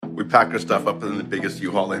We packed our stuff up in the biggest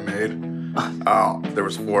U-Haul they made. There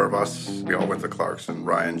was 4 of us. We all went to Clarkson,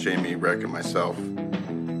 Ryan, Jamie, Rick, and myself.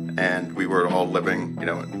 And we were all living,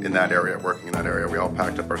 in that area, working in that area. We all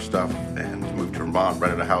packed up our stuff and moved to Vermont,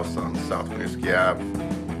 rented a house on South Winooski Ave.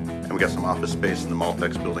 And we got some office space in the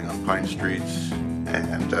Maltex building on Pine Street.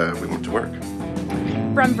 And we went to work.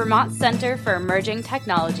 From Vermont Center for Emerging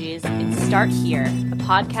Technologies, it's Start Here, a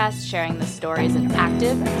podcast sharing the stories of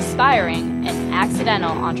active, aspiring, and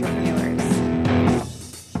accidental entrepreneurs.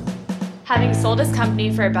 Having sold his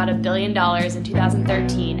company for about $1 billion in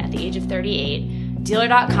 2013 at the age of 38,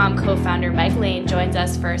 Dealer.com co-founder Mike Lane joins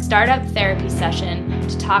us for a startup therapy session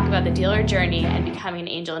to talk about the dealer journey and becoming an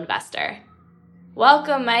angel investor.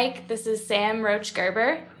 Welcome, Mike. This is Sam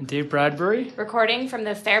Roach-Gerber. And Dave Bradbury. Recording from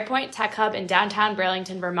the Fairpoint Tech Hub in downtown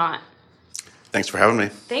Burlington, Vermont. Thanks for having me.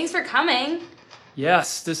 Thanks for coming.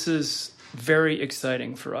 Yes, this is very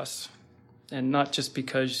exciting for us. And not just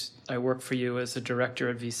because I work for you as a director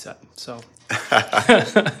at VSET. So.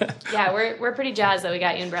 Yeah, we're pretty jazzed that we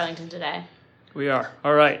got you in Burlington today. We are.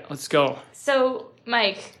 All right, let's go. So,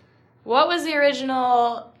 Mike, what was the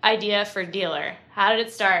original idea for Dealer? How did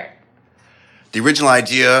it start? The original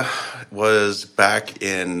idea was back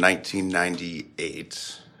in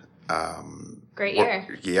 1998. Great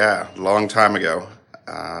year. Yeah, long time ago.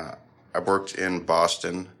 I worked in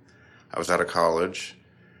Boston. I was out of college,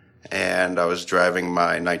 and I was driving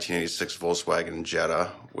my 1986 Volkswagen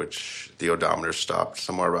Jetta, which the odometer stopped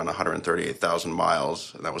somewhere around 138,000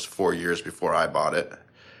 miles, and that was 4 years before I bought it.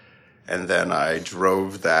 And then I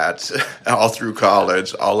drove that all through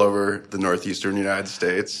college, all over the northeastern United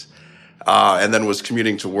States. And then was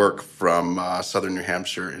commuting to work from southern New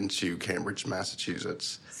Hampshire into Cambridge,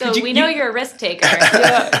 Massachusetts. So we know you're a risk taker.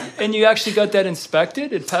 Yeah. And you actually got that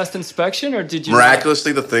inspected? It passed inspection, or did you?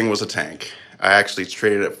 Miraculously, the thing was a tank. I actually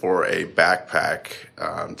traded it for a backpack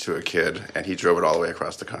to a kid, and he drove it all the way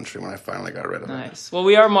across the country when I finally got rid of it. Nice. Well,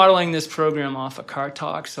 we are modeling this program off of Car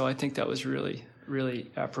Talk, so I think that was really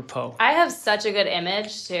apropos. I have such a good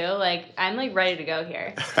image too. I'm ready to go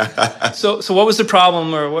here. So what was the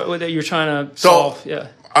problem, or what that you're trying to solve? Yeah.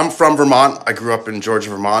 I'm from Vermont. I grew up in Georgia,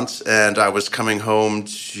 Vermont, and I was coming home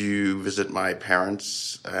to visit my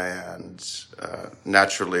parents. And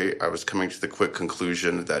naturally, I was coming to the quick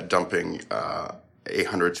conclusion that dumping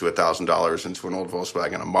 $800 to $1,000 into an old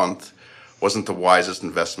Volkswagen a month wasn't the wisest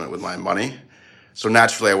investment with my money. So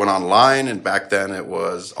naturally, I went online, and back then it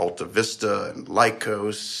was Alta Vista and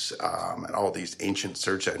Lycos and all these ancient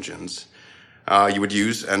search engines you would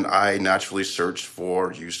use. And I naturally searched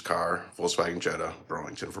for used car, Volkswagen Jetta,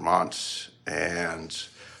 Burlington, Vermont. And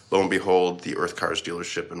lo and behold, the Earth Cars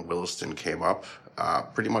dealership in Williston came up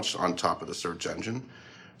pretty much on top of the search engine.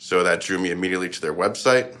 So that drew me immediately to their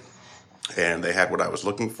website. And they had what I was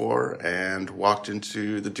looking for, and walked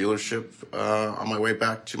into the dealership on my way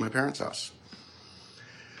back to my parents' house.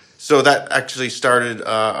 So that actually started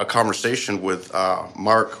a conversation with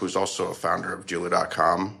Mark, who's also a founder of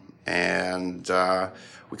Dealer.com, and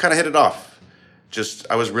we kind of hit it off.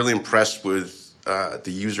 I was really impressed with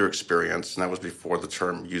the user experience, and that was before the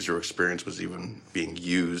term user experience was even being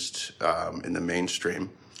used in the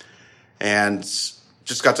mainstream. And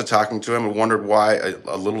just got to talking to him and wondered why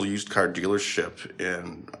a little used car dealership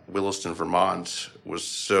in Williston, Vermont was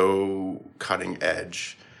so cutting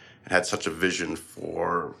edge and had such a vision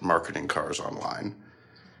for marketing cars online.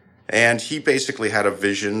 And he basically had a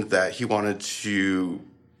vision that he wanted to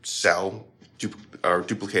sell or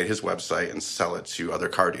duplicate his website and sell it to other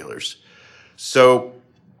car dealers. So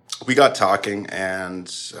we got talking, and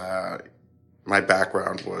my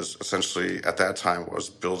background was essentially, at that time,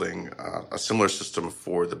 was building a similar system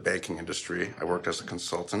for the banking industry. I worked as a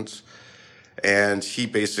consultant. And he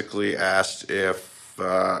basically asked if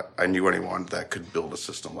I knew anyone that could build a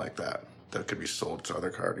system like that could be sold to other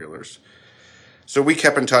car dealers. So we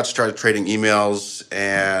kept in touch, started trading emails,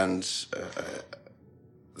 and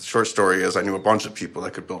the short story is I knew a bunch of people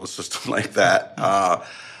that could build a system like that.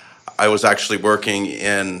 I was actually working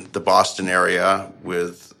in the Boston area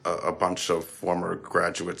with a bunch of former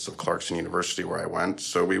graduates of Clarkson University where I went.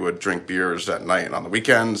 So we would drink beers at night and on the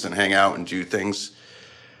weekends and hang out and do things.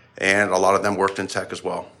 And a lot of them worked in tech as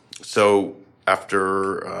well. So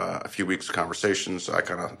after a few weeks of conversations, I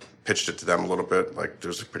kind of pitched it to them a little bit, like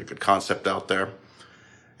there's a pretty good concept out there.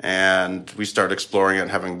 And we started exploring it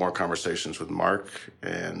and having more conversations with Mark.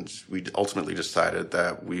 And we ultimately decided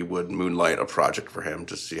that we would moonlight a project for him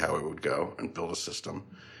to see how it would go and build a system.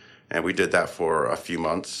 And we did that for a few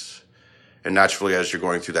months. And naturally, as you're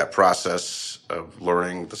going through that process of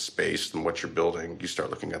learning the space and what you're building, you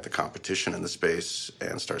start looking at the competition in the space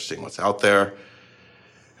and start seeing what's out there.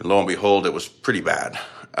 And lo and behold, it was pretty bad.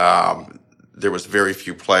 There was very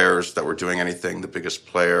few players that were doing anything. The biggest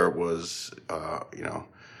player was, a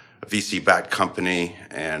VC-backed company,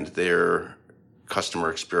 and their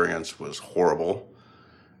customer experience was horrible.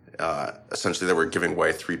 Essentially, they were giving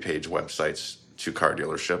away 3-page websites to car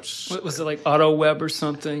dealerships. What was it, like AutoWeb or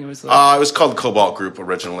something? It was called Cobalt Group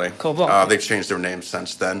originally. Cobalt. They've changed their name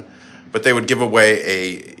since then. But they would give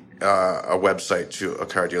away a website to a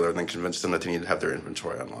car dealer and then convince them that they needed to have their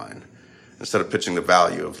inventory online, instead of pitching the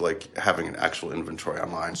value of like having an actual inventory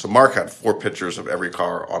online. So Mark had 4 pictures of every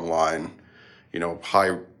car online,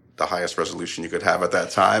 the highest resolution you could have at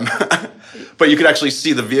that time. But you could actually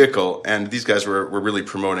see the vehicle, and these guys were really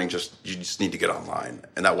promoting you just need to get online,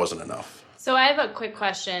 and that wasn't enough. So I have a quick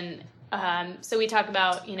question. So we talk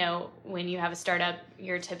about, when you have a startup,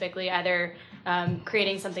 you're typically either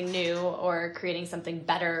creating something new or creating something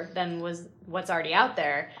better than what's already out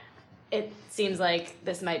there. It seems like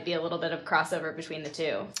this might be a little bit of crossover between the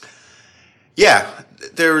two. Yeah,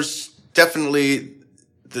 there's definitely,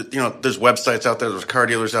 there's websites out there, there's car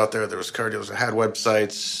dealers out there, car dealers that had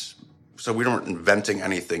websites. So we weren't inventing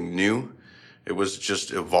anything new. It was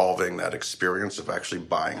just evolving that experience of actually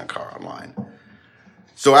buying a car online.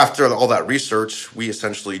 So after all that research, we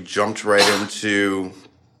essentially jumped right into,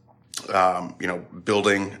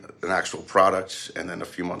 building an actual product. And then a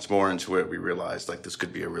few months more into it, we realized like this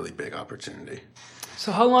could be a really big opportunity.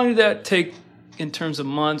 So how long did that take in terms of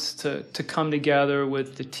months to come together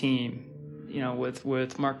with the team?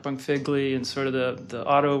 With Mark Bonfigli and sort of the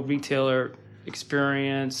auto retailer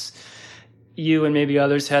experience. You and maybe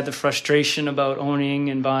others had the frustration about owning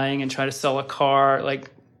and buying and trying to sell a car.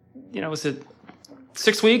 Was it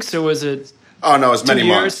 6 weeks or was it? Oh no, it was many 2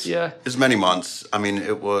 years? months. Yeah, it was many months. I mean,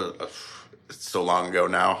 it's so long ago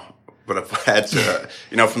now. But if I had to,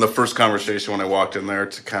 from the first conversation when I walked in there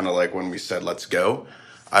to kind of like when we said let's go,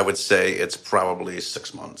 I would say it's probably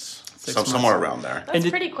 6 months. Somewhere around there. That's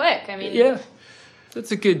pretty quick. I mean, yeah,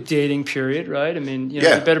 that's a good dating period, right? I mean, you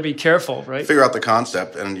better be careful, right? Figure out the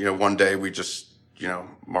concept, and one day we just,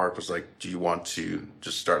 Mark was like, "Do you want to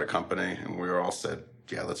just start a company?" And we all said,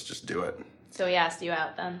 "Yeah, let's just do it." So he asked you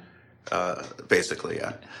out then. Basically,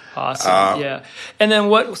 yeah. Awesome, yeah. And then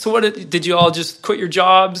what? So what did you all just quit your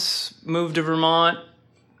jobs, move to Vermont,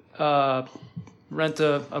 rent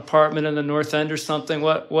an apartment in the North End or something?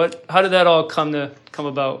 What? How did that all come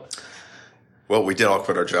about? Well, we did all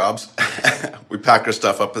quit our jobs. We packed our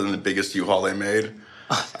stuff up in the biggest U-Haul they made.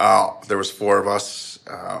 There was 4 of us.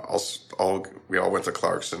 We all went to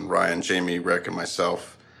Clarkson, Ryan, Jamie, Rick, and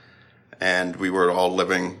myself. And we were all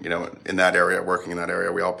living, in that area, working in that area.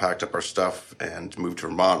 We all packed up our stuff and moved to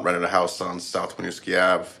Vermont, rented a house on South Winooski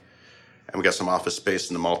Ave. And we got some office space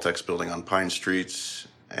in the Maltex building on Pine Street.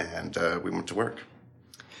 And we went to work.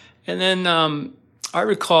 And then I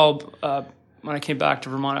recall when I came back to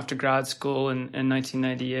Vermont after grad school in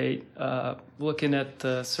 1998, looking at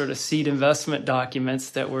the sort of seed investment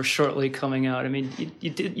documents that were shortly coming out. I mean,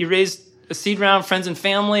 you raised a seed round, friends and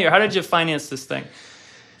family, or how did you finance this thing?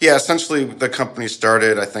 Yeah, essentially the company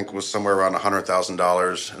started, I think, was somewhere around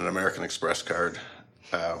 $100,000 in an American Express card.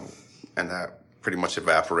 And that pretty much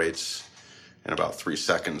evaporates in about 3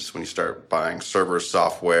 seconds when you start buying servers,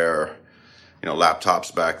 software,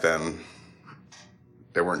 laptops back then.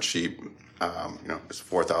 They weren't cheap. It's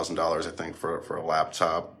 $4,000, I think, for a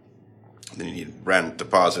laptop. Then you need rent,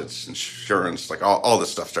 deposits, insurance, like all this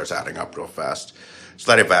stuff starts adding up real fast.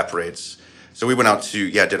 So that evaporates. So we went out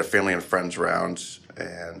did a family and friends round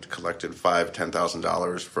and collected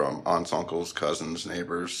 $5,000-$10,000 from aunts, uncles, cousins,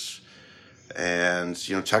 neighbors. And,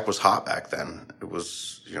 tech was hot back then. It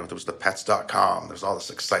was, there was the pets.com. There's all this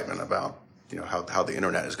excitement about, how the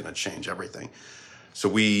internet is going to change everything. So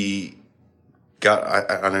we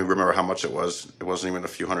I don't even remember how much it was. It wasn't even a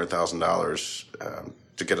few $100,000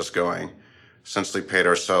 to get us going. Essentially paid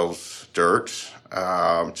ourselves dirt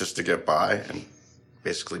just to get by and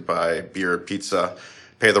basically buy beer, pizza,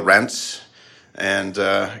 pay the rent, and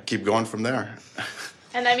keep going from there.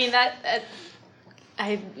 And I mean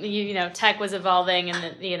tech was evolving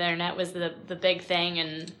and the internet was the big thing,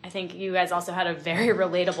 and I think you guys also had a very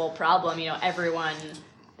relatable problem. Everyone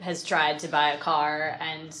has tried to buy a car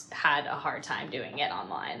and had a hard time doing it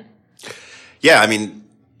online. Yeah, I mean,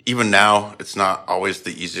 even now, it's not always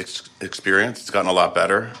the easiest experience. It's gotten a lot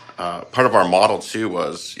better. Part of our model, too,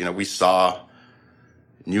 was, we saw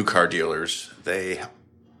new car dealers. They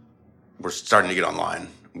were starting to get online.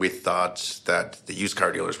 We thought that the used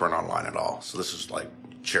car dealers weren't online at all. So this was like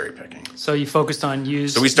cherry picking. So you focused on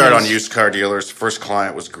used? So we started on used car dealers. First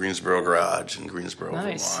client was Greensboro Garage in Greensboro,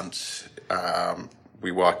 nice. Vermont.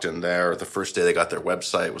 We walked in there. The first day they got their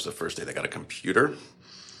website was the first day they got a computer.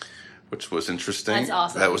 which was interesting. That's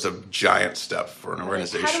awesome. That was a giant step for an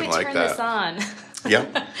organization like that. How do we turn this on?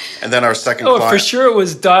 Yeah. And then our second Oh, client. for sure it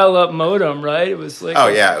was dial-up modem, right? It was like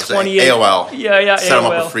it was 28. AOL. Yeah, Set them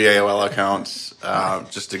AOL. up a free AOL account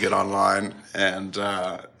just to get online. And,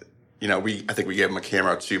 I think we gave them a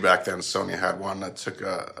camera too back then. Sony had one that took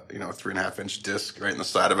a 3.5-inch disc right in the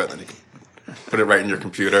side of it, and then you could put it right in your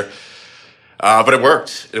computer. But it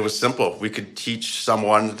worked. It was simple. We could teach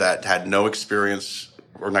someone that had no experience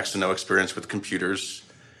or next to no experience with computers,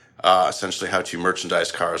 essentially how to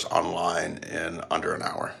merchandise cars online in under an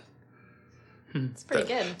hour. It's pretty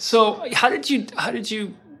good. So how did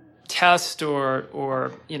you test or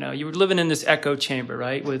you were living in this echo chamber,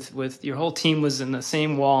 right? With your whole team was in the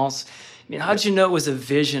same walls. I mean, how did you know it was a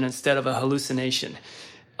vision instead of a hallucination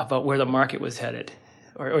about where the market was headed?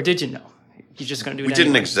 Or did you know? You're just going to do it We didn't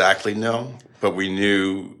anyway? exactly know, but we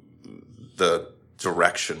knew the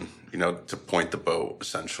direction, to point the boat,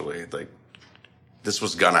 essentially. Like, this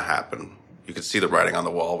was going to happen. You could see the writing on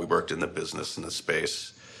the wall. We worked in the business, in the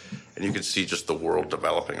space, and you could see just the world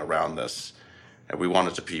developing around this. And we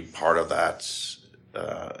wanted to be part of that,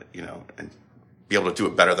 and be able to do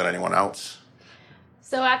it better than anyone else.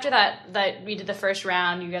 So after that we did the first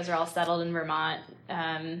round, you guys are all settled in Vermont.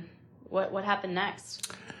 What happened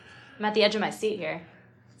next? I'm at the edge of my seat here.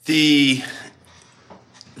 The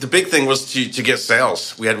big thing was to get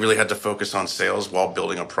sales. We really had to focus on sales while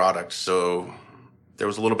building a product. So there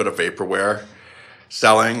was a little bit of vaporware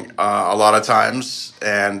selling a lot of times.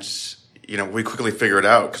 And, we quickly figured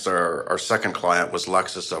out because our second client was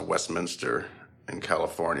Lexus of Westminster in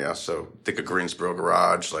California. So think of Greensboro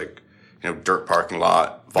Garage, dirt parking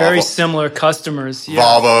lot. Volvo. Very similar customers. Yeah.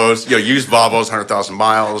 Volvos, used Volvos, 100,000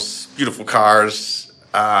 miles, beautiful cars.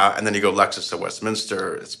 And then you go Lexus of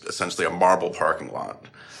Westminster. It's essentially a marble parking lot.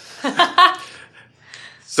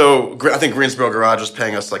 So I think Greensboro Garage was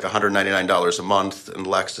paying us like $199 a month, and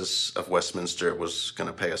Lexus of Westminster was going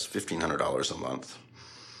to pay us $1,500 a month.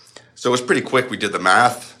 So it was pretty quick. We did the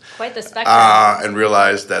math. Quite the spectrum. And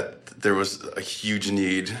realized that there was a huge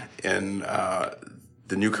need in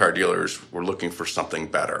the new car dealers were looking for something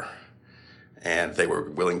better, and they were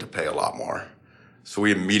willing to pay a lot more. So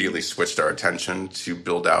we immediately switched our attention to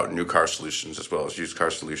build out new car solutions as well as used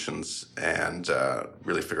car solutions, and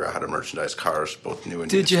really figure out how to merchandise cars, both new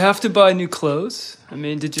and Did used. you have to buy new clothes? I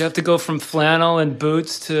mean, did you have to go from flannel and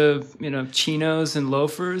boots to, chinos and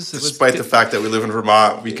loafers? Despite the fact that we live in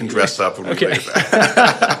Vermont, we can dress up when we Okay. leave.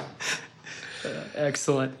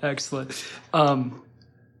 Excellent.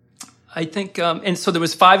 I think, and so there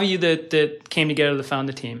was 5 of you that came together to found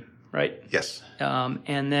the team, right? Yes.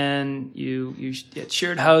 And then you had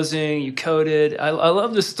shared housing, you coded. I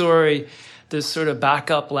love the story, this sort of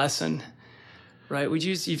backup lesson, right?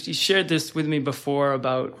 You shared this with me before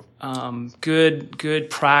about good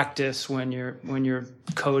practice when you're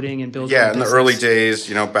coding and building. Yeah, in the business. early days,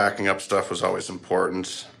 backing up stuff was always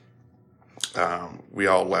important. We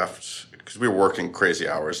all left because we were working crazy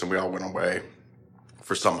hours, and we all went away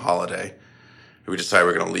for some holiday. We decided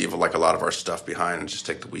we were going to leave like a lot of our stuff behind and just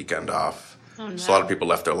take the weekend off. Oh, no. So a lot of people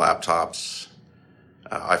left their laptops.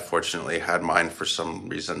 I fortunately had mine for some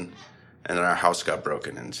reason, and then our house got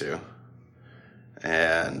broken into.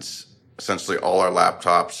 And essentially all our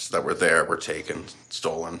laptops that were there were taken,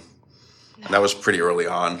 stolen. And that was pretty early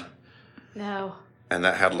on. No. And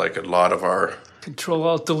that had like a lot of our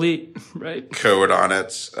Control-Alt-Delete, right? code on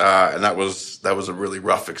it. And that was a really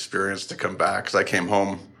rough experience to come back, because I came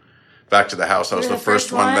home back to the house. I was You're the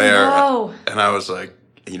first one one? there. No. And I was like,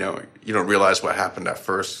 you don't realize what happened at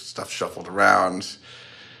first. Stuff shuffled around.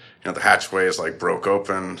 The hatchways like broke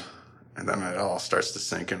open, and then it all starts to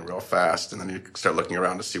sink in real fast. And then you start looking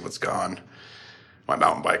around to see what's gone. My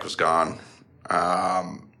mountain bike was gone.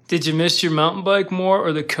 Did you miss your mountain bike more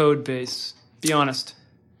or the code base? Be honest.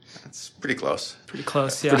 It's pretty close. Pretty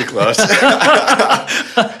close, yeah. Pretty close.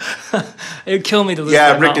 It'd kill me to lose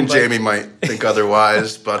Yeah, my Rick mountain and bike. Jamie might think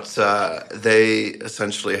otherwise, but they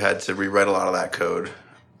essentially had to rewrite a lot of that code.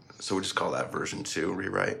 So we just call that version 2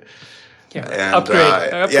 rewrite. Yeah, And,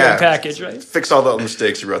 upgrade package, right? Fix all the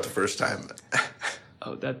mistakes you wrote the first time.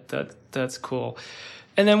 Oh, that's cool.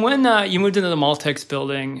 And then when you moved into the Maltex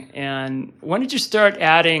building, and when did you start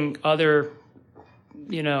adding other,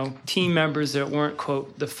 team members that weren't,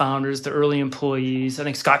 quote, the founders, the early employees? I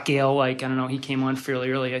think Scott Gale, he came on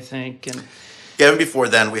fairly early, I think. And Yeah, and before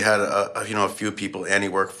then we had a few people. Annie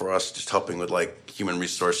worked for us, just helping with like human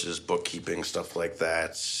resources, bookkeeping, stuff like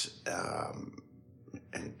that.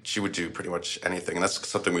 And she would do pretty much anything. And that's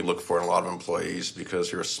something we look for in a lot of employees,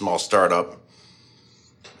 because you're a small startup.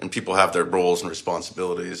 and people have their roles and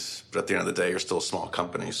responsibilities, but at the end of the day, you're still a small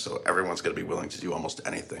company, so everyone's going to be willing to do almost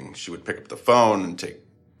anything. She would pick up the phone and take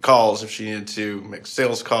calls if she needed to, make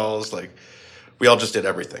sales calls. Like, we all just did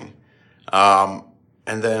everything. And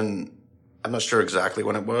then I'm not sure exactly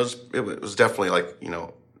when it was. It was definitely like,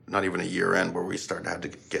 not even a year in where we had to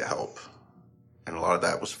get help. And a lot of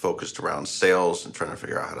that was focused around sales and trying to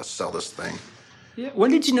figure out how to sell this thing. Yeah. When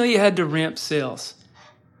did you know you had to ramp sales?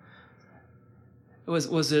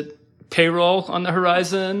 Was it payroll on the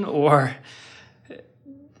horizon, or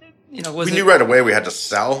we knew right away we had to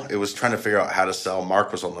sell. It was trying to figure out how to sell.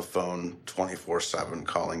 Mark was on the phone 24/7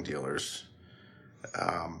 calling dealers.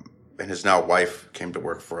 And his now wife came to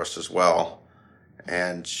work for us as well.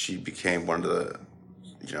 And she became one of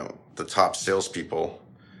the top salespeople.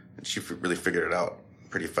 And she really figured it out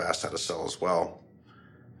pretty fast how to sell as well.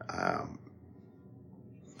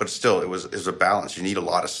 But still, it was a balance. You need a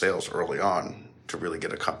lot of sales early on to really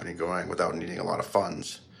get a company going without needing a lot of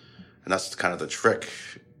funds. And that's kind of the trick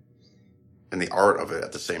and the art of it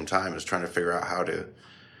at the same time, is trying to figure out how to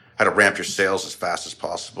ramp your sales as fast as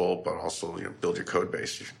possible, but also build your code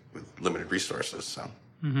base with limited resources. So.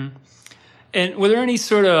 Mm-hmm. And were there any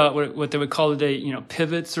sort of what they would call today,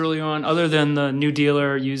 pivots early on, other than the new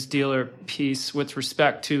dealer, used dealer piece, with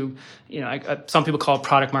respect to, some people call it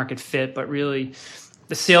product market fit, but really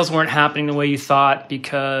the sales weren't happening the way you thought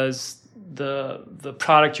because the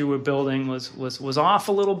product you were building was off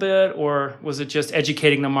a little bit, or was it just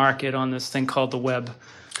educating the market on this thing called the web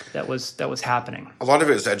that was happening? A lot of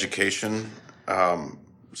it is education,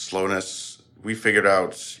 slowness. We figured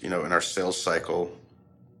out, in our sales cycle,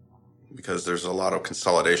 because there's a lot of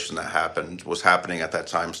consolidation that was happening at that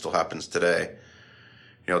time, still happens today.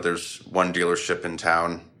 There's one dealership in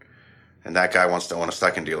town, and that guy wants to own a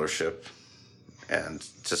second dealership. And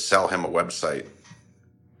to sell him a website,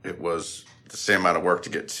 it was the same amount of work to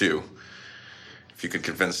get two. If you could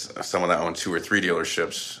convince someone that owned 2 or 3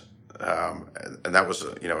 dealerships, and that was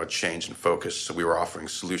a change in focus. So we were offering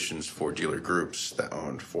solutions for dealer groups that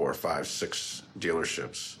owned 4, 5, 6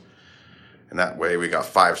 dealerships. And that way we got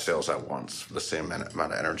 5 sales at once for the same amount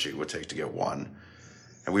of energy it would take to get one.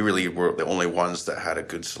 And we really were the only ones that had a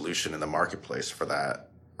good solution in the marketplace for that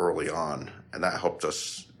early on. And that helped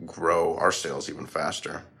us grow our sales even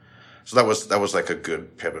faster. So that was like a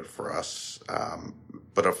good pivot for us.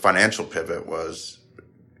 But a financial pivot was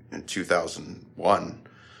in 2001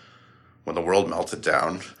 when the world melted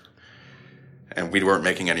down and we weren't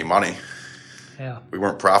making any money. Yeah. We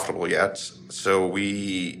weren't profitable yet. So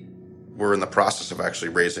we were in the process of actually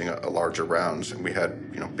raising a larger round, and we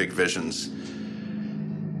had, big visions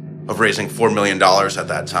of raising $4 million at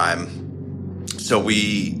that time. So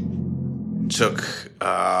we took,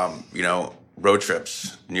 road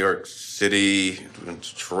trips, New York City,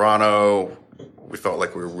 Toronto. We felt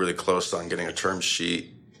like we were really close on getting a term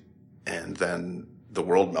sheet, and then the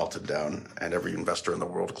world melted down, and every investor in the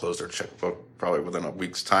world closed their checkbook probably within a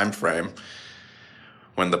week's time frame,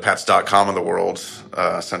 when the Pets.com of the world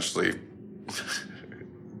essentially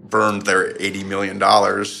burned their $80 million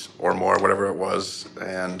or more, whatever it was,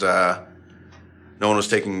 and no one was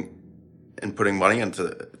taking and putting money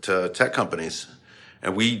into tech companies,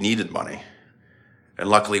 and we needed money. And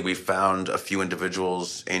luckily, we found a few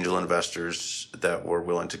individuals, angel investors, that were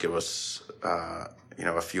willing to give us, a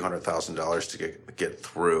few $100,000 to get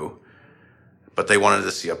through. But they wanted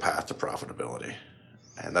to see a path to profitability,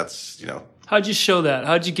 and that's How'd you show that?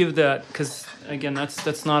 How'd you give that? Because again,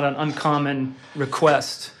 that's not an uncommon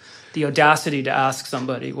request. The audacity to ask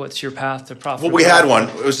somebody, "What's your path to profitability?" Well, we had one.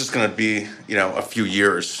 It was just going to be, a few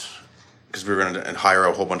years, because we were going to hire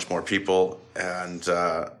a whole bunch more people, and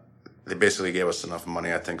they basically gave us enough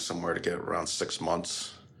money, I think, somewhere to get around 6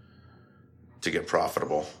 months to get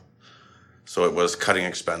profitable. So it was cutting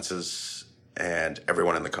expenses and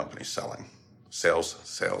everyone in the company selling. Sales.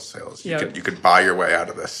 Yeah. You could buy your way out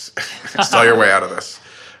of this, sell your way out of this,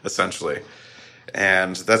 essentially.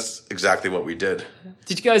 And that's exactly what we did.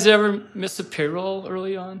 Did you guys ever miss a payroll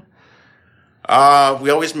early on? We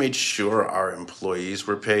always made sure our employees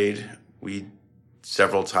were paid. We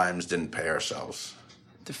several times didn't pay ourselves.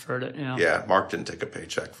 Deferred it, yeah. Yeah, Mark didn't take a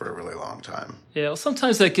paycheck for a really long time. Yeah, well,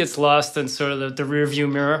 sometimes that gets lost in sort of the rearview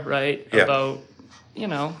mirror, right? Yeah. About,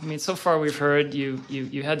 so far we've heard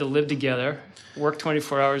you had to live together, work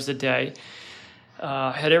 24 hours a day,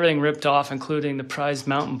 had everything ripped off, including the prized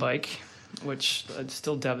mountain bike, which I'm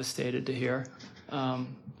still devastated to hear.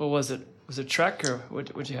 What was it? Was it Trek, or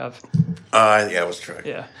what'd you have? Yeah, it was Trek.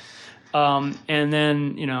 Yeah. And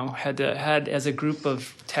then, had as a group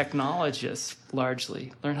of technologists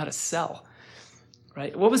largely learn how to sell.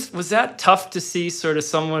 right? Was that tough to see, sort of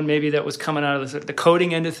someone maybe that was coming out of the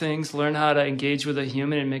coding end of things, learn how to engage with a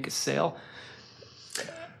human and make a sale?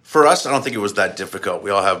 For us, I don't think it was that difficult.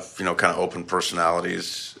 We all have, kind of open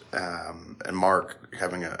personalities. And Mark,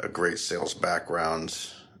 having a great sales background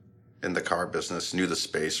in the car business, knew the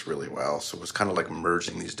space really well. So it was kind of like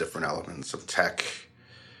merging these different elements of tech,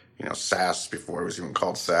 SaaS before it was even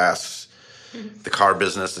called SaaS, the car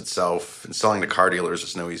business itself. And selling to car dealers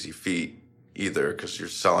is no easy feat either, because you're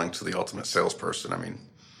selling to the ultimate salesperson. I mean,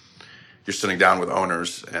 you're sitting down with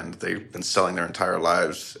owners and they've been selling their entire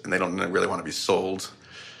lives and they don't really want to be sold.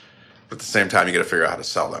 But at the same time, you got to figure out how to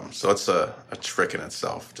sell them. So it's a trick in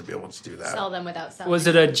itself to be able to do that. Sell them without selling. Was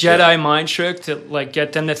it a Jedi mind trick to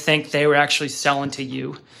get them to think they were actually selling to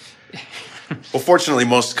you? Well, fortunately,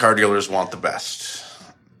 most car dealers want the best.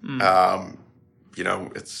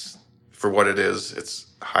 It's for what it is. It's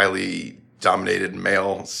highly dominated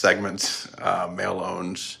male segment, male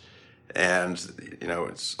owned, and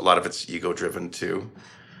it's a lot of it's ego driven too.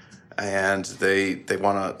 And they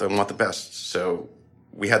want the best. So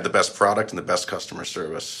we had the best product and the best customer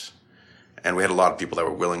service. And we had a lot of people that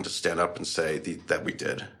were willing to stand up and say that we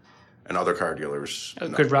did. And other car dealers.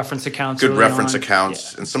 Good reference accounts. Good reference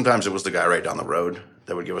accounts. Yeah. And sometimes it was the guy right down the road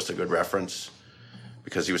that would give us a good reference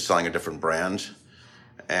because he was selling a different brand.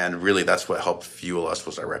 And really that's what helped fuel us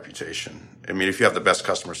was our reputation. I mean, if you have the best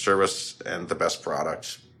customer service and the best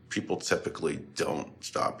product, people typically don't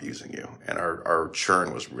stop using you. And our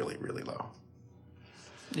churn was really, really low.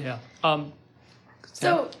 Yeah.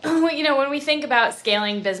 So, when we think about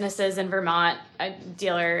scaling businesses in Vermont, a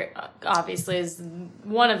dealer obviously is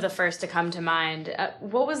one of the first to come to mind.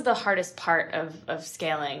 What was the hardest part of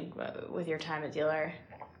scaling with your time at dealer?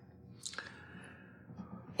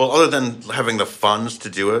 Well, other than having the funds to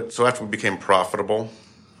do it, so after we became profitable,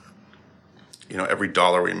 every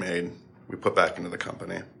dollar we made, we put back into the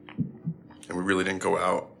company. And we really didn't go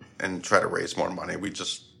out and try to raise more money. We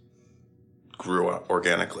just grew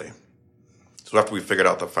organically. So after we figured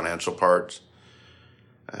out the financial part,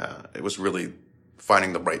 it was really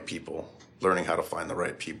finding the right people, learning how to find the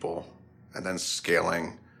right people, and then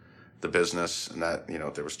scaling the business. And that,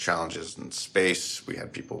 there was challenges in space. We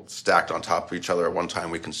had people stacked on top of each other. At one time,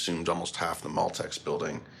 we consumed almost half the Maltex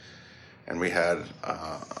building. And we had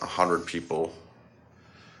 100 people,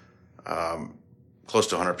 close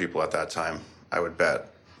to 100 people at that time, I would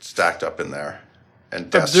bet, stacked up in there.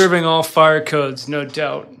 And observing all fire codes, no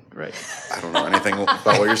doubt. Right. I don't know anything about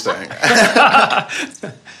what you're saying.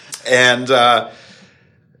 And,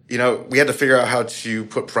 we had to figure out how to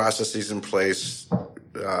put processes in place,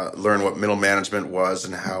 learn what middle management was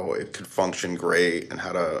and how it could function great, and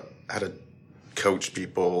how to coach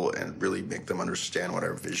people and really make them understand what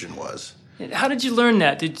our vision was. How did you learn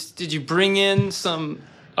that? Did you bring in some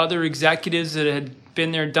other executives that had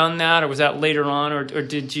been there, done that, or was that later on, or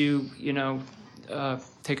did you,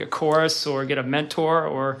 take a course or get a mentor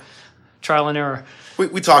or trial and error?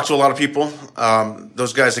 We talked to a lot of people.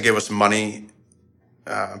 Those guys that gave us money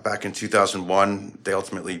back in 2001, they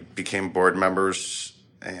ultimately became board members,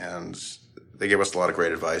 and they gave us a lot of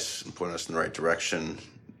great advice and pointed us in the right direction,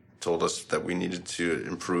 told us that we needed to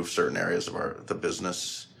improve certain areas of the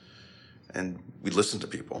business, and we listened to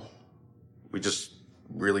people. We just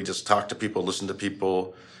really just talked to people, listened to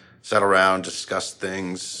people, sat around, discussed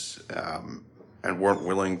things, and weren't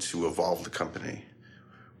willing to evolve the company.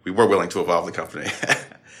 We were willing to evolve the company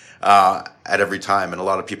at every time, and a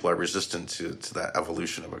lot of people are resistant to that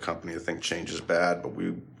evolution of a company. They think change is bad, but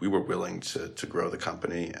we were willing to grow the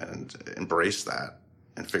company and embrace that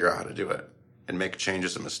and figure out how to do it and make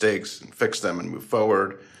changes and mistakes and fix them and move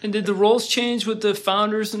forward. And did the roles change with the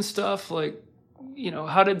founders and stuff?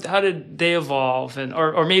 How did they evolve? And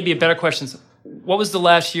or maybe a better question is, what was the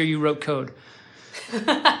last year you wrote code?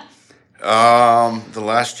 The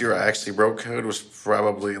last year I actually wrote code was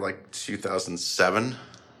probably 2007. And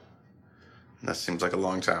that seems like a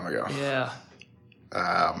long time ago. Yeah.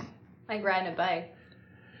 Like riding a bike.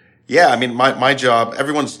 Yeah, I mean, my job,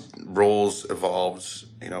 everyone's roles evolved.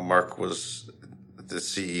 Mark was the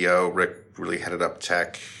CEO. Rick really headed up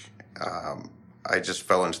tech. I just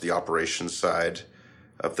fell into the operations side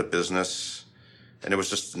of the business. And it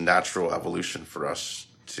was just a natural evolution for us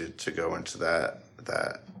to go into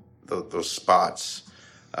those spots.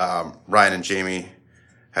 Ryan and Jamie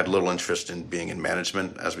had little interest in being in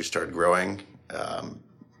management as we started growing.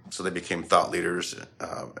 So they became thought leaders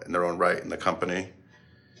in their own right in the company.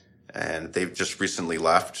 And they've just recently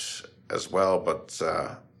left as well. But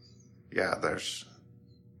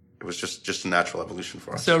it was just a natural evolution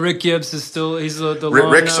for us. So Rick Gibbs is still, he's the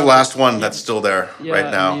Rick's the last one that's still there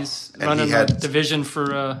right now. And he's running the division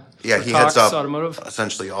for he Cox heads up Automotive.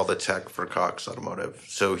 Essentially all the tech for Cox Automotive.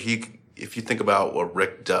 So if you think about what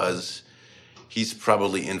Rick does, he's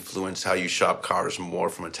probably influenced how you shop cars more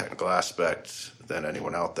from a technical aspect than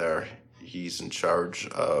anyone out there. He's in charge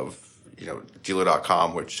of,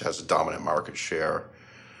 Dealer.com, which has a dominant market share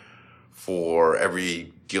for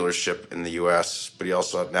every dealership in the U.S., but he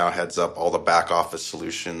also now heads up all the back office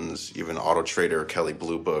solutions, even AutoTrader, Kelley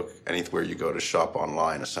Blue Book, anywhere you go to shop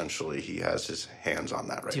online, essentially, he has his hands on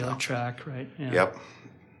that right now. Dealertrack, right? Yeah. Yep.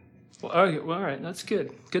 Well, all right, that's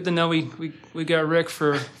good. Good to know we got Rick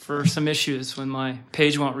for some issues when my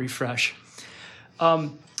page won't refresh.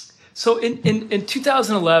 So in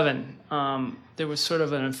 2011, there was sort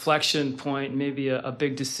of an inflection point, maybe a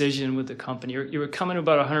big decision with the company. You were coming to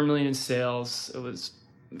about $100 million in sales. It was,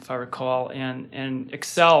 if I recall, and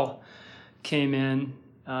Excel came in.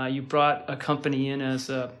 You brought a company in as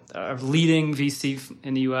a leading VC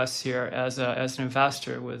in the U.S. here as an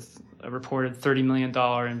investor with a reported $30 million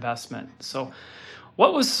investment. So,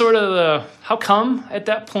 what was sort of how come at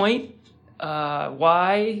that point?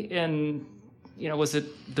 Why? And was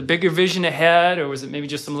it the bigger vision ahead, or was it maybe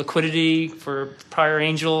just some liquidity for prior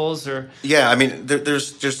angels? Or yeah, I mean,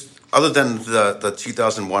 there's just, other than the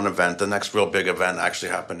 2001 event, the next real big event actually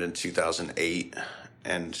happened in 2008.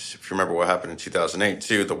 And if you remember what happened in 2008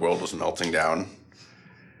 too, the world was melting down.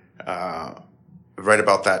 Right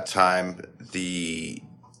about that time, the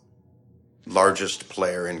largest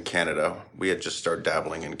player in Canada, we had just started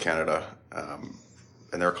dabbling in Canada,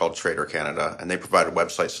 and they're called Trader Canada, and they provided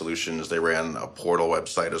website solutions. They ran a portal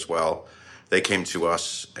website as well. They came to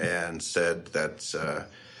us and said that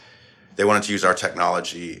they wanted to use our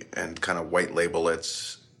technology and kind of white label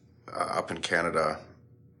it up in Canada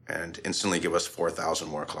and instantly give us 4,000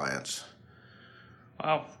 more clients.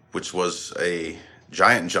 Wow. Which was a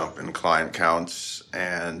giant jump in client counts,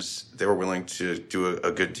 and they were willing to do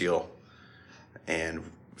a good deal. And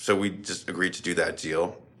so we just agreed to do that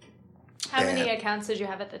deal. How many accounts did you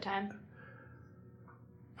have at the time?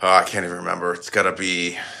 I can't even remember. It's got to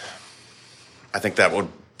be, I think that would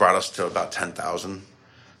brought us to about 10,000,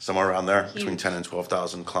 somewhere around there, between 10 and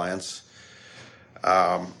 12,000 clients.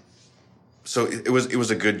 So it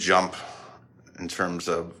was a good jump in terms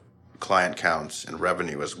of client counts and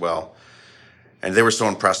revenue as well. And they were so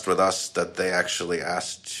impressed with us that they actually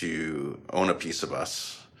asked to own a piece of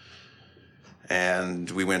us. And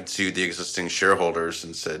we went to the existing shareholders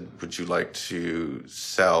and said, would you like to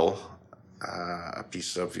sell a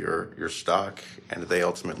piece of your stock? And they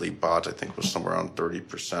ultimately bought, I think it was somewhere around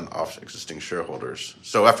 30% off existing shareholders.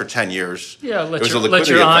 So after 10 years, let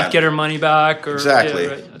your aunt get her money back. Exactly.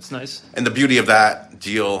 Yeah, right. That's nice. And the beauty of that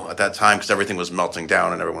deal at that time, because everything was melting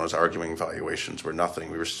down and everyone was arguing valuations were nothing,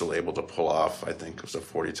 we were still able to pull off, I think it was a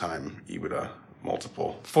 40-time EBITDA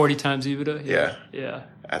multiple. 40 times EBITDA? Yeah.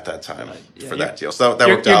 At that time for that deal. So that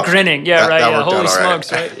worked out. You're grinning. Yeah, right. Holy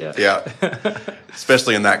smokes, right? Yeah.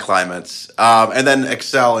 Especially in that climate. And then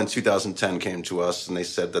Excel in 2010 came to us and they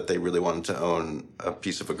said that they really wanted to own a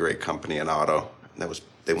piece of a great company in auto. And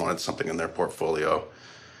they wanted something in their portfolio.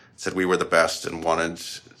 Said we were the best and wanted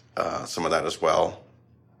some of that as well.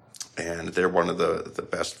 And they're one of the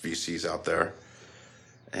best VCs out there.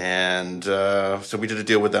 And so we did a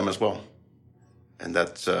deal with them as well. And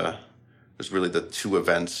that was really the two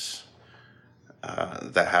events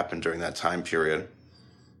that happened during that time period.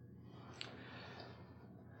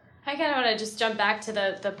 I kind of want to just jump back to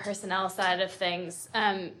the personnel side of things.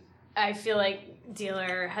 I feel like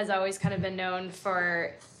Dealer has always kind of been known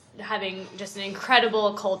for having just an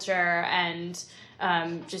incredible culture and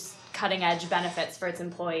just cutting-edge benefits for its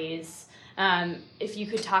employees. If you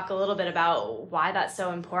could talk a little bit about why that's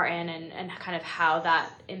so important and kind of how that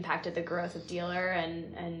impacted the growth of Dealer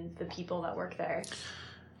and the people that work there.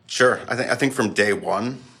 Sure. I think from day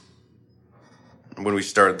one, when we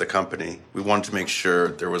started the company, we wanted to make sure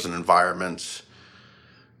there was an environment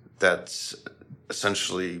that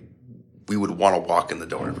essentially we would want to walk in the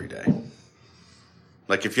door every day.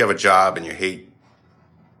 Like if you have a job and you hate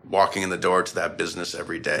walking in the door to that business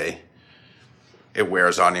every day, it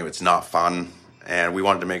wears on you. It's not fun. And we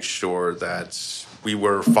wanted to make sure that we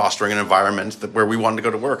were fostering an environment where we wanted to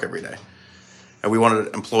go to work every day. And we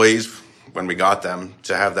wanted employees, when we got them,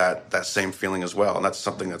 to have that same feeling as well. And that's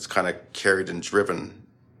something that's kind of carried and driven.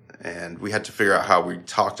 And we had to figure out how we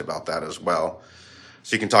talked about that as well.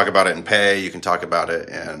 So you can talk about it in pay. You can talk about it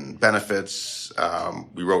in benefits.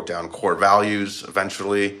 We wrote down core values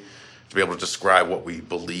eventually to be able to describe what we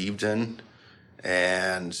believed in.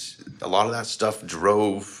 And a lot of that stuff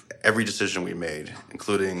drove every decision we made,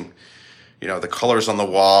 including, the colors on the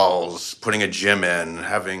walls, putting a gym in,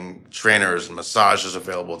 having trainers and massages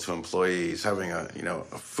available to employees, having a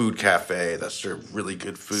food cafe that served really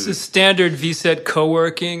good food. It's a standard VSET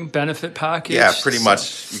co-working benefit package. Yeah, pretty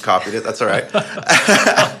much. You copied it. That's all right.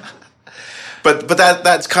 But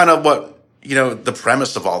that's kind of what, the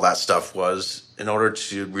premise of all that stuff was, in order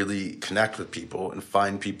to really connect with people and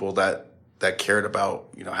find people that cared about,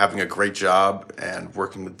 having a great job and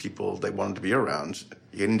working with people they wanted to be around.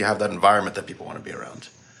 You need to have that environment that people want to be around.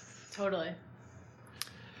 Totally.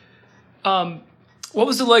 What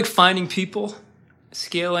was it like finding people,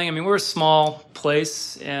 scaling? I mean, we're a small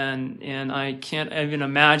place, and I can't even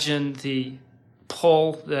imagine the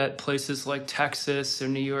pull that places like Texas or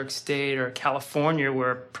New York State or California,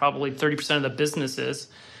 where probably 30% of the businesses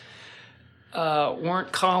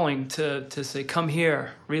weren't calling to say, come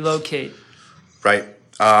here, relocate. Right.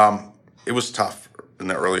 It was tough in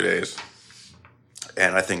the early days.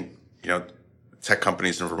 And I think, tech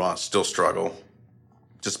companies in Vermont still struggle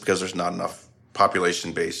just because there's not enough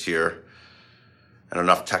population base here and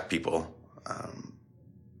enough tech people.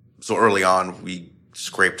 So early on, we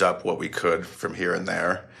scraped up what we could from here and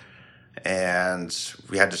there. And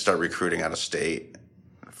we had to start recruiting out of state,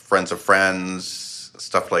 friends of friends,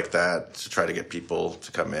 stuff like that, to try to get people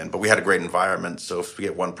to come in. But we had a great environment. So if we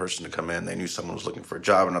get one person to come in, they knew someone was looking for a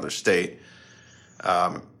job in another state.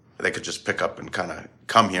 They could just pick up and kind of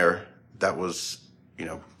come here. That was,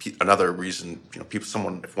 another reason,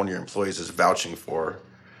 if one of your employees is vouching for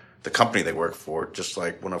the company they work for, just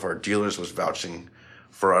like one of our dealers was vouching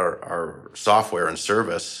for our software and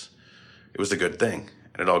service, it was a good thing.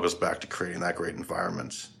 And it all goes back to creating that great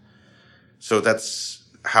environment. So that's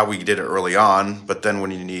how we did it early on. But then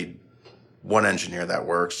when you need one engineer, that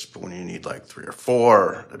works. But when you need like 3 or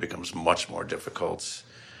 4, it becomes much more difficult.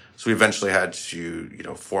 So we eventually had to,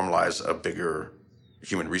 formalize a bigger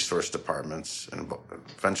human resource department. And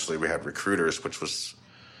eventually we had recruiters, which was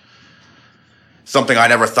something I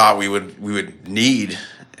never thought we would need.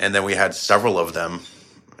 And then we had several of them.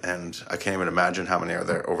 And I can't even imagine how many are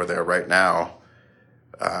there over there right now.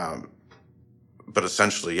 But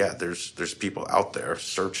essentially, yeah, there's people out there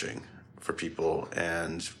searching for people.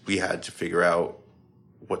 And we had to figure out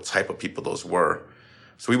what type of people those were.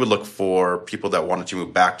 So we would look for people that wanted to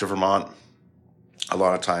move back to Vermont. A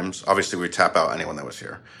lot of times, obviously, we would tap out anyone that was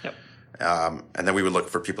here. Yep. And then we would look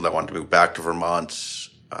for people that wanted to move back to Vermont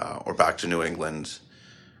or back to New England.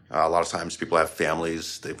 A lot of times people have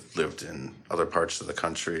families. They've lived in other parts of the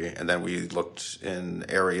country. And then we looked in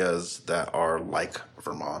areas that are like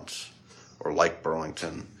Vermont or like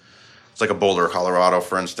Burlington. It's like a Boulder, Colorado,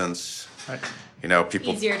 for instance. Right.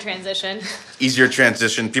 People... Easier transition. Easier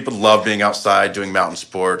transition. People love being outside, doing mountain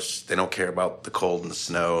sports. They don't care about the cold and the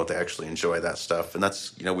snow. They actually enjoy that stuff. And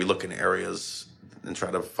that's, we look in areas and try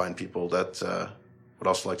to find people that would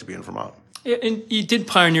also like to be in Vermont. Yeah, and you did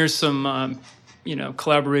pioneer some,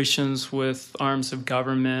 collaborations with arms of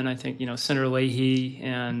government. I think, Senator Leahy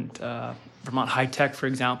and Vermont High Tech, for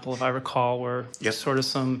example, if I recall, were sort of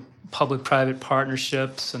some public-private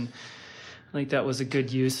partnerships, and I think that was a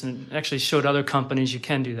good use, and it actually showed other companies you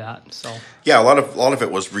can do that. So yeah, a lot of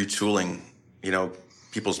it was retooling,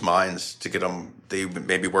 people's minds to get them. They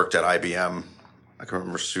maybe worked at IBM. I can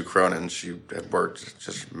remember Sue Cronin. She had worked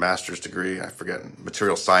just master's degree, I forget, in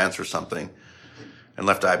material science or something, and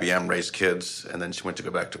left IBM, raised kids, and then she went to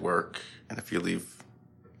go back to work. And if you leave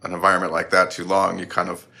an environment like that too long, you kind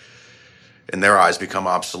of, in their eyes, become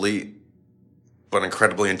obsolete, but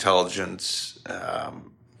incredibly intelligent,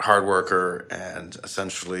 hard worker, and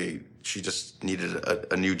essentially she just needed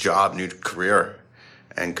a new job, new career,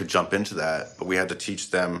 and could jump into that. But we had to teach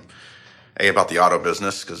them, about the auto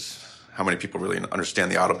business, because how many people really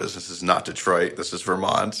understand the auto business? This is not Detroit. This is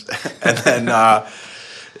Vermont. And then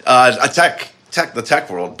the tech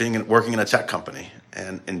world, working in a tech company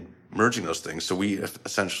and merging those things. So we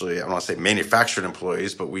essentially, I don't want to say manufactured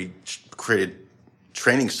employees, but we created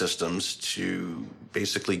training systems to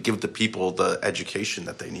basically give the people the education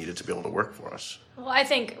that they needed to be able to work for us. Well, I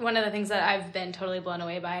think one of the things that I've been totally blown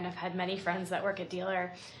away by, and I've had many friends that work at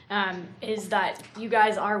Dealer, is that you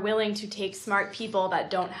guys are willing to take smart people that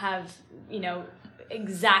don't have,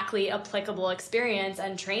 exactly applicable experience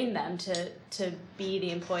and train them to be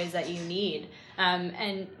the employees that you need.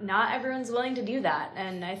 And not everyone's willing to do that.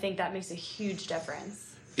 And I think that makes a huge difference.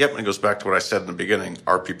 Yep, and it goes back to what I said in the beginning.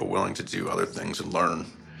 Are people willing to do other things and learn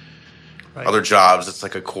right. other jobs? It's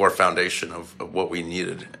like a core foundation of what we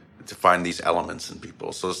needed to find these elements in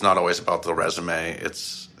people. So it's not always about the resume.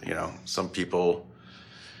 It's, some people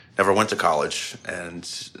never went to college and,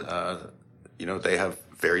 they have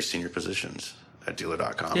very senior positions. at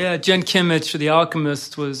dealer.com. Yeah, Jen Kimmich, the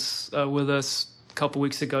alchemist, was with us a couple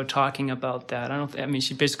weeks ago talking about that.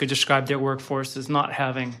 She basically described their workforce as not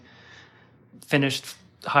having finished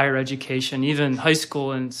higher education, even high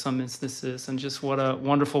school in some instances, and just what a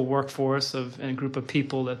wonderful workforce and a group of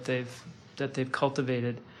people that they've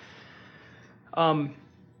cultivated. We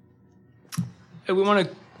want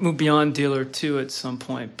to move beyond Dealer 2 at some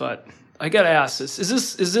point, but I got to ask this: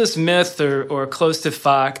 is this myth or close to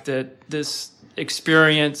fact that this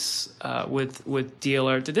experience with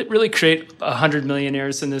Dealer, did it really create 100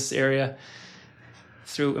 millionaires in this area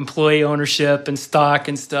through employee ownership and stock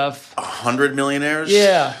and stuff? 100 millionaires?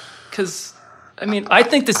 Yeah, because I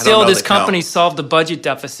think the sale of this company solved the budget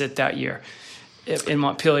deficit that year in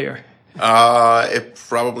Montpelier. It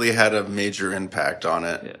probably had a major impact on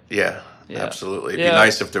it. Yeah, absolutely. It'd be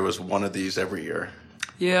nice if there was one of these every year.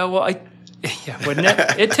 Yeah, well, wouldn't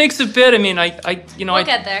it? It takes a bit. We'll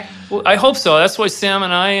get there. Well, I hope so. That's why Sam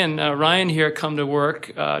and I and Ryan here come to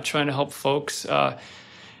work trying to help folks.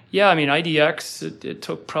 IDX, it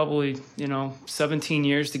took probably 17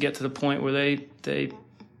 years to get to the point where they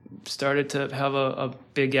started to have a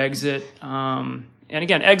big exit. And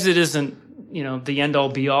again, exit isn't the end all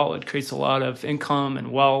be all. It creates a lot of income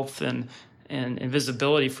and wealth and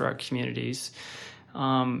visibility for our communities.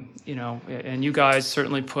 And you guys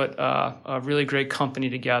certainly put a really great company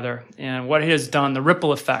together. And what it has done, the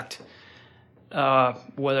ripple effect,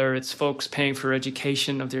 whether it's folks paying for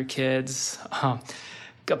education of their kids,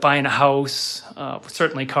 buying a house,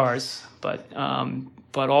 certainly cars, but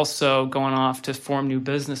also going off to form new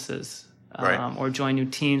businesses right. or join new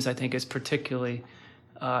teams, I think is particularly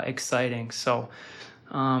exciting. So,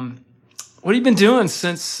 what have you been doing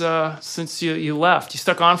since you left? You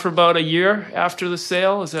stuck on for about a year after the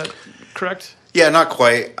sale. Is that correct? Yeah, not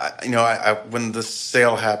quite. When the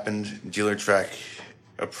sale happened, Dealertrack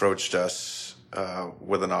approached us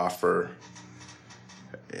with an offer,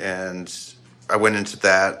 and I went into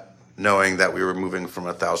that knowing that we were moving from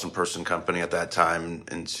a 1,000-person company at that time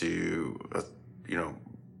into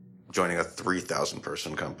joining a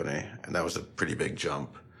 3,000-person company, and that was a pretty big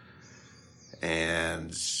jump.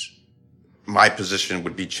 And my position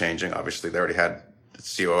would be changing. Obviously, they already had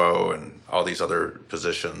COO and all these other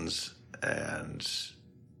positions, and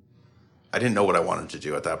I didn't know what I wanted to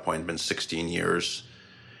do at that point. It'd been 16 years,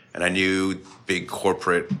 and I knew big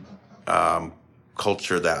corporate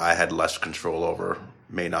culture that I had less control over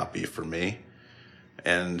may not be for me.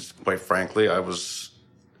 And quite frankly, I was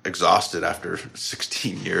exhausted after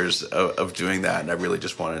 16 years of doing that, and I really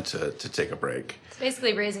just wanted to take a break. It's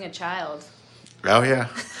basically raising a child. Oh yeah,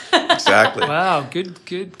 exactly. Wow,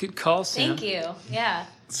 good call, Sam. Thank you. Yeah.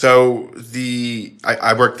 So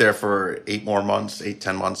I worked there for 10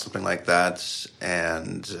 months, something like that,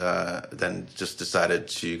 and then just decided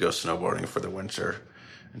to go snowboarding for the winter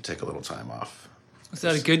and take a little time off. Was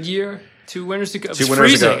that a good year? 2 winters ago? It was 2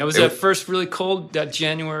 winters freezing. ago. It was that first really cold, that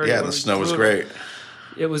January. Yeah, the snow was great.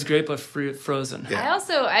 It was great, but frozen. Yeah.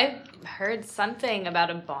 I heard something about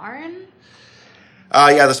a barn.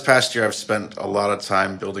 This past year I've spent a lot of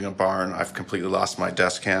time building a barn. I've completely lost my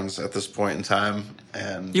desk hands at this point in time.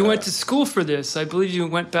 And you went to school for this. I believe you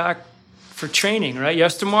went back for training, right?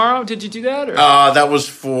 Yes Tomorrow? Did you do that? Or? That was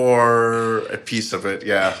for a piece of it,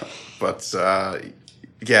 yeah. But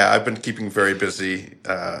I've been keeping very busy,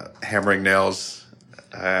 hammering nails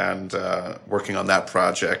and working on that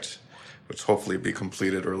project, which hopefully will be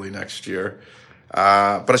completed early next year.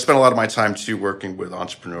 But I spent a lot of my time, too, working with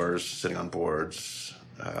entrepreneurs, sitting on boards.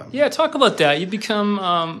 Talk about that. You become,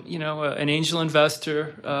 an angel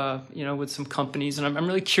investor, with some companies. And I'm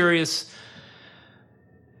really curious,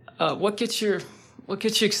 what gets you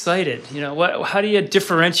excited? How do you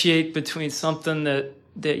differentiate between something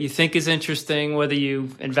that you think is interesting, whether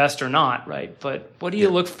you invest or not, right? But what do you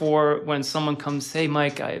look for when someone comes, hey,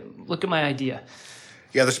 Mike, look at my idea?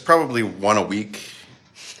 Yeah, there's probably one a week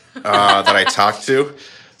that I talk to.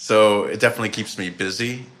 So it definitely keeps me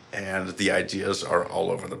busy, and the ideas are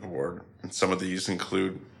all over the board. And some of these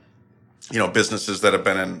include, businesses that have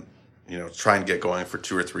been in, try and get going for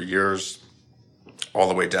 2 or 3 years, all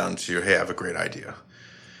the way down to, hey, I have a great idea.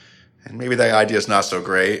 And maybe that idea is not so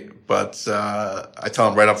great, but I tell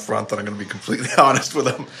them right up front that I'm going to be completely honest with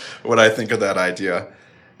them what I think of that idea.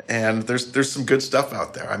 And there's some good stuff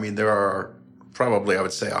out there. I mean, there are probably, I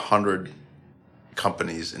would say, 100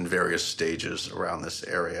 companies in various stages around this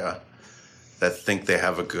area that think they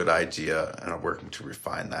have a good idea and are working to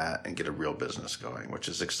refine that and get a real business going, which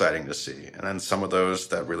is exciting to see. And then some of those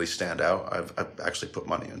that really stand out, I've actually put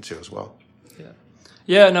money into as well.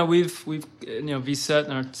 Yeah, no, we've VSET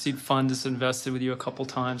and our seed fund has invested with you a couple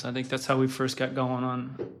times. I think that's how we first got going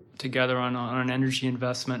on together on an energy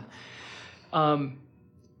investment.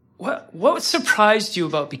 What surprised you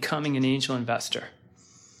about becoming an angel investor?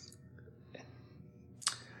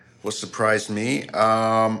 What surprised me?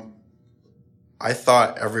 I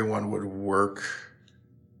thought everyone would work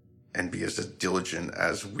and be as diligent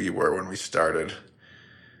as we were when we started.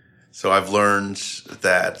 So I've learned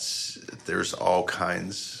that there's all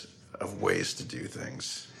kinds of ways to do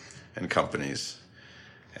things in companies.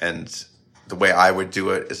 And the way I would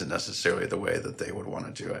do it isn't necessarily the way that they would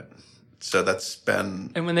want to do it. So that's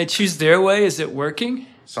been... And when they choose their way, is it working?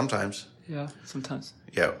 Sometimes. Yeah, sometimes.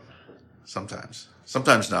 Yeah, sometimes.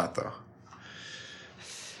 Sometimes not, though.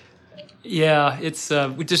 Yeah, it's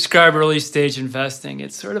we describe early stage investing.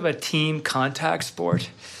 It's sort of a team contact sport,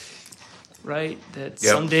 right? That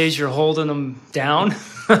some days you're holding them down,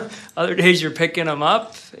 other days you're picking them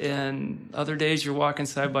up, and other days you're walking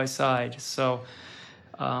side by side. So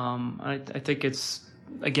I think it's,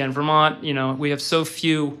 again, Vermont, we have so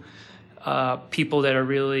few people that are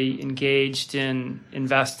really engaged in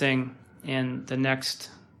investing in the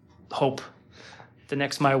next hope, the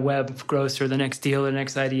next MyWeb grocer, the next dealer, the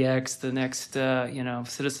next IDX, the next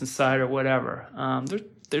Citizen Side or whatever.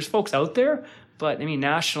 There's folks out there, but I mean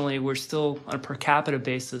nationally we're still on a per capita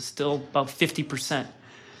basis still about 50%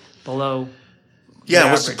 below. Yeah,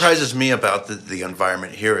 what surprises me about the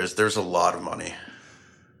environment here is there's a lot of money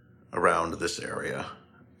around this area,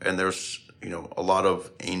 and there's a lot of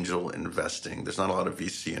angel investing. There's not a lot of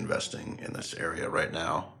VC investing in this area right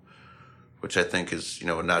now, which I think is,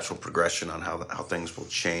 a natural progression on how things will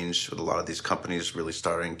change with a lot of these companies really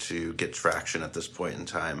starting to get traction at this point in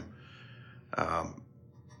time.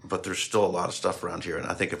 But there's still a lot of stuff around here. And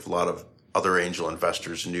I think if a lot of other angel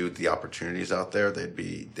investors knew the opportunities out there, they'd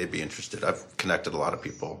be interested. I've connected a lot of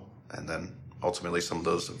people, and then ultimately some of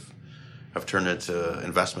those have turned into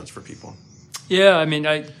investments for people. Yeah, I mean,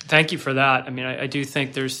 I thank you for that. I mean, I do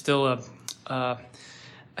think there's still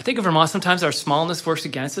I think in Vermont, sometimes our smallness works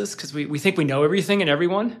against us because we think we know everything and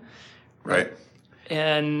everyone. Right.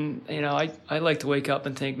 And, I like to wake up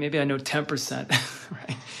and think maybe I know 10%,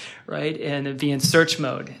 right? And to be in search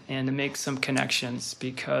mode and to make some connections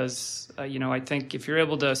because, I think if you're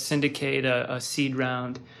able to syndicate a seed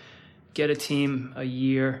round, get a team a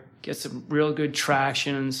year, get some real good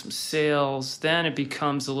traction, some sales, then it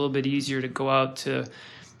becomes a little bit easier to go out to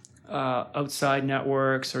outside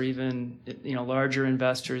networks or even larger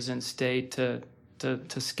investors in state to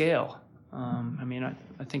scale.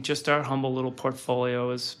 I think just our humble little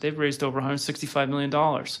portfolio they've raised over $165 million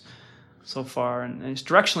so far, and it's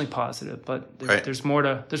directionally positive, but there's more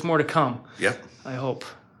to come. Yep. I hope.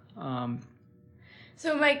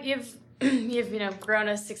 So Mike, you've grown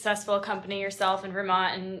a successful company yourself in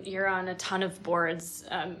Vermont, and you're on a ton of boards.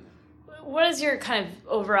 What is your kind of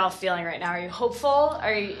overall feeling right now? Are you hopeful?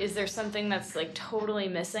 Is there something that's like totally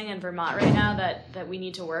missing in Vermont right now that we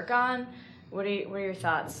need to work on? What are your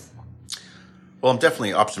thoughts? Well, I'm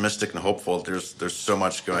definitely optimistic and hopeful. There's so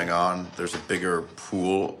much going on. There's a bigger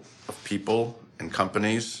pool of people and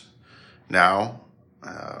companies now.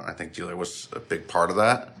 I think dealer was a big part of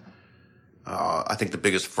that. I think the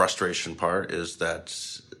biggest frustration part is that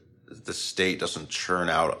the state doesn't churn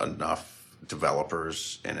out enough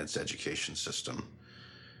developers in its education system.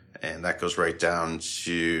 And that goes right down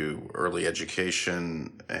to early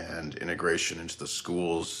education and integration into the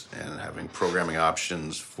schools and having programming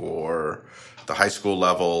options for the high school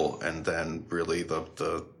level, and then really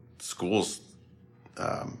the schools,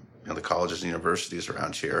 the colleges and universities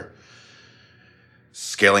around here,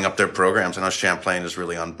 scaling up their programs. I know Champlain is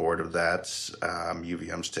really on board with that.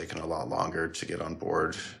 UVM's taken a lot longer to get on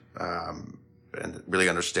board and really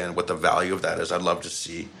understand what the value of that is. I'd love to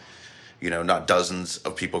see, not dozens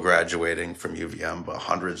of people graduating from UVM, but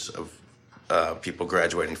hundreds of people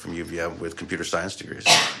graduating from UVM with computer science degrees.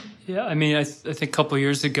 Yeah, I mean, I think a couple of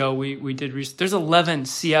years ago we did research. There's 11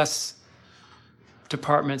 CS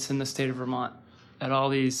departments in the state of Vermont at all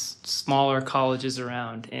these smaller colleges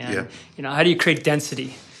around. And, how do you create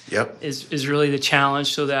density? Yep. Is really the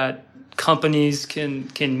challenge so that companies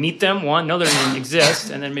can meet them, know they even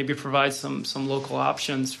exist, and then maybe provide some local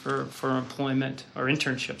options for employment or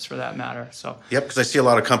internships for that matter. So yep, because I see a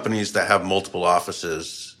lot of companies that have multiple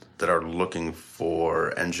offices that are looking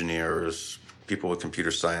for engineers, people with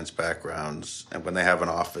computer science backgrounds, and when they have an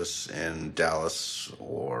office in Dallas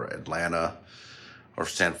or Atlanta or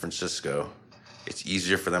San Francisco, it's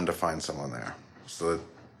easier for them to find someone there. So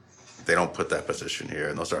they don't put that position here,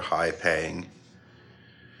 and those are high-paying,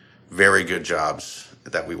 very good jobs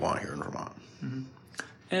that we want here in Vermont. Mm-hmm.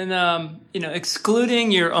 And,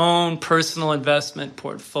 excluding your own personal investment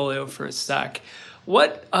portfolio for a sec,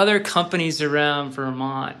 what other companies around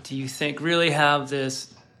Vermont do you think really have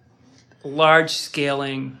this large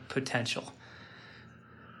scaling potential?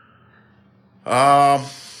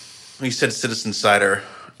 You said Citizen Cider.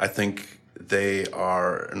 I think they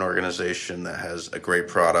are an organization that has a great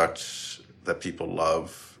product that people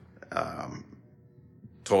love.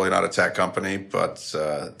 Totally not a tech company, but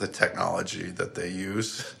the technology that they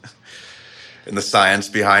use and the science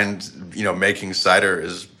behind making cider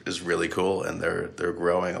is really cool, and they're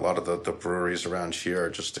growing. A lot of the breweries around here are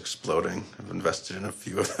just exploding. I've invested in a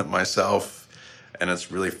few of them myself, and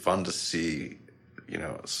it's really fun to see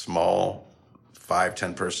small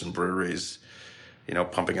 5-10 person breweries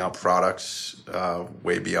pumping out products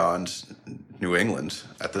way beyond New England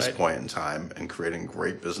at this point in time and creating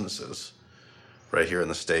great businesses right here in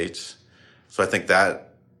the States. So I think that,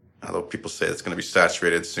 although people say it's going to be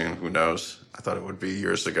saturated soon, who knows? I thought it would be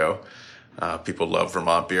years ago. People love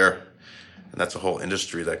Vermont beer, and that's a whole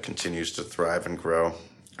industry that continues to thrive and grow.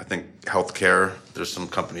 I think healthcare, there's some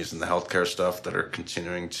companies in the healthcare stuff that are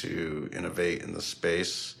continuing to innovate in the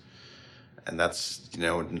space. And that's,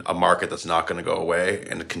 a market that's not going to go away,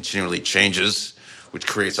 and it continually changes, which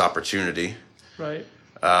creates opportunity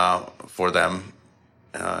for them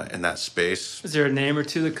in that space. Is there a name or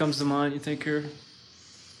two that comes to mind you think are?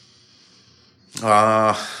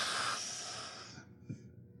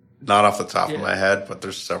 Not off the top of my head, but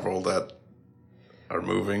there's several that are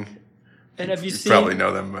moving. And have you seen? Probably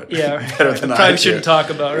know them, but better than I probably shouldn't talk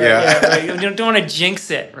about, right? Yeah, right. You don't want to jinx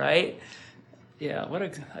it, right? Yeah,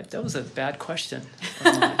 that was a bad question.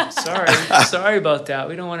 Sorry about that.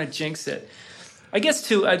 We don't want to jinx it. I guess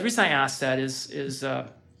too. The reason I asked that is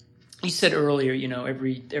you said earlier,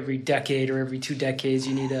 every decade or every 2 decades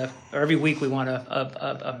you need or every week we want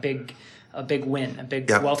a big win, a big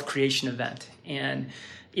wealth creation event, and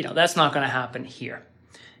that's not going to happen here.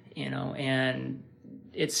 And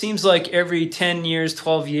it seems like every 10 years,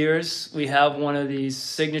 12 years, we have one of these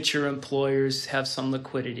signature employers have some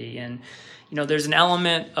liquidity, and there's an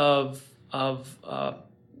element of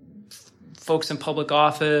folks in public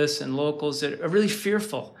office and locals that are really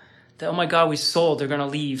fearful that, oh my God, we sold, they're going to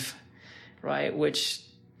leave, right? Which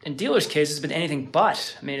in dealers' case has been anything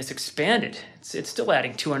but. I mean, it's expanded. It's still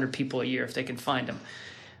adding 200 people a year if they can find them.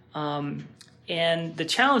 And the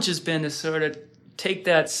challenge has been to sort of take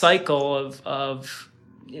that cycle of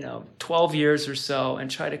 12 years or so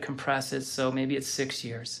and try to compress it so maybe it's 6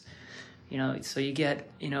 years. So you get,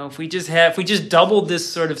 if we just doubled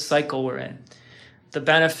this sort of cycle we're in, the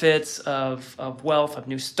benefits of wealth, of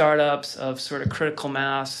new startups, of sort of critical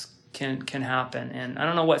mass can happen. And I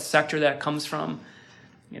don't know what sector that comes from.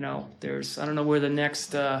 I don't know where the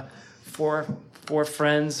next four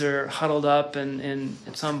friends are huddled up in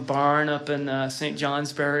some barn up in St.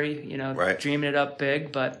 Johnsbury, dreaming it up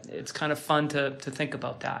big, but it's kind of fun to think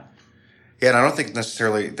about that. Yeah, and I don't think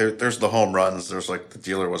necessarily there's the home runs. There's the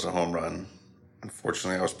dealer was a home run.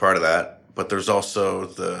 Unfortunately, I was part of that. But there's also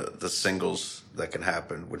the singles that can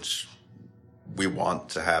happen, which we want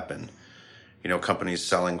to happen. Companies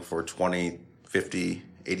selling for $20, $50,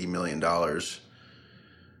 $80 million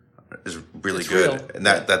is really good, real. And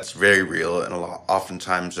that's very real. And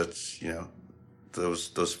oftentimes it's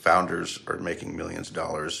those founders are making millions of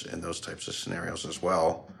dollars in those types of scenarios as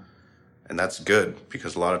well. And that's good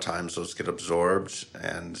because a lot of times those get absorbed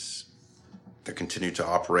and they continue to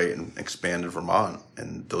operate and expand in Vermont.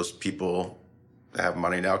 And those people that have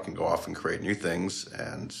money now can go off and create new things,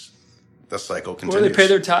 and the cycle continues. Or they pay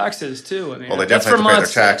their taxes too. Well, they definitely have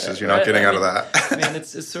to pay their taxes. You're not getting out of that.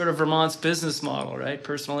 It's sort of Vermont's business model, right?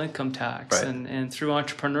 Personal income tax, right. and through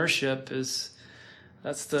entrepreneurship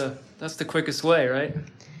that's the quickest way, right?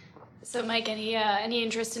 So, Mike, any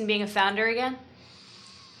interest in being a founder again?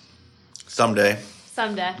 Someday.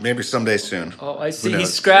 Maybe someday soon. Oh, I see.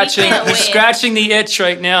 He's scratching the itch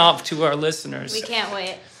right now to our listeners. We can't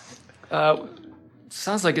wait.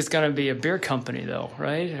 Sounds like it's going to be a beer company, though,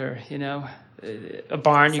 right? Or a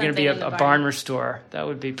barn. You're going to be a barn restorer. That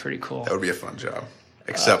would be pretty cool. That would be a fun job,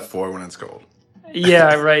 except for when it's cold.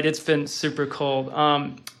 Yeah, right. It's been super cold.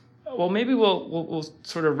 Well, maybe we'll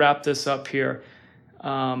sort of wrap this up here,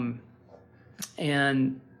 and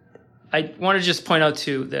I want to just point out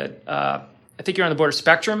too that I think you're on the board of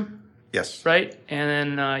Spectrum. Yes. Right,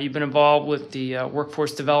 and then you've been involved with the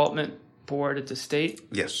Workforce Development Board at the state.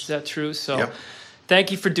 Yes. Is that true? So. Yep.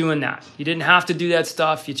 Thank you for doing that. You didn't have to do that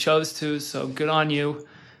stuff. You chose to, so good on you.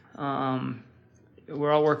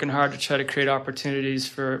 We're all working hard to try to create opportunities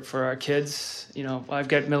for our kids. I've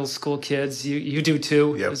got middle school kids. You do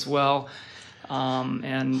too, yep. as well.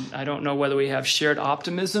 And I don't know whether we have shared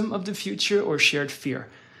optimism of the future or shared fear,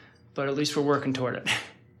 but at least we're working toward it.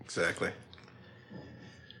 Exactly.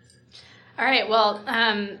 All right. Well,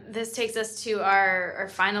 this takes us to our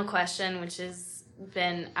final question, which has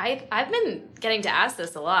been I've been getting to ask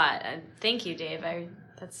this a lot. Thank you, Dave.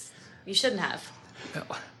 You shouldn't have.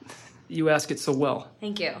 You ask it so well.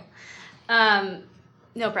 Thank you.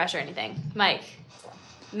 No pressure or anything. Mike,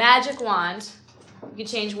 magic wand. You could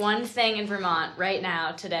change one thing in Vermont right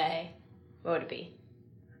now, today. What would it be?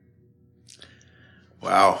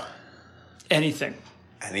 Wow. Anything.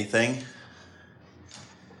 Anything?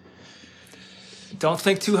 Don't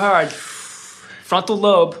think too hard. Frontal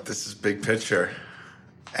lobe. This is big picture.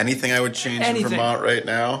 Anything I would change Anything. in Vermont right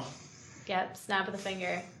now? Yep, snap of the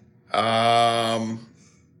finger.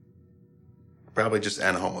 Probably just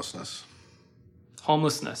end homelessness.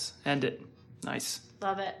 Homelessness. End it. Nice.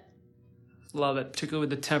 Love it. Love it. Particularly with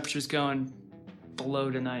the temperatures going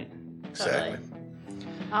below tonight. Exactly. Totally.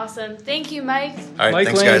 Awesome. Thank you, Mike. All right, Mike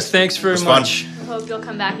thanks, Lane, guys. thanks very It was much. fun. Hope you'll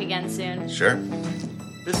come back again soon. Sure.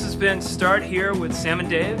 This has been Start Here with Sam and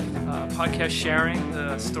Dave, podcast sharing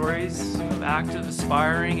the stories of active,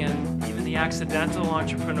 aspiring, and even the accidental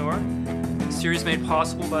entrepreneur. A series made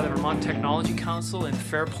possible by the Vermont Technology Council and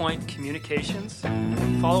Fairpoint Communications.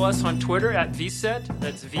 Follow us on Twitter at VCET,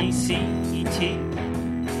 that's VCET.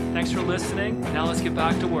 Thanks for listening. Now let's get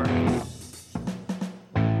back to work.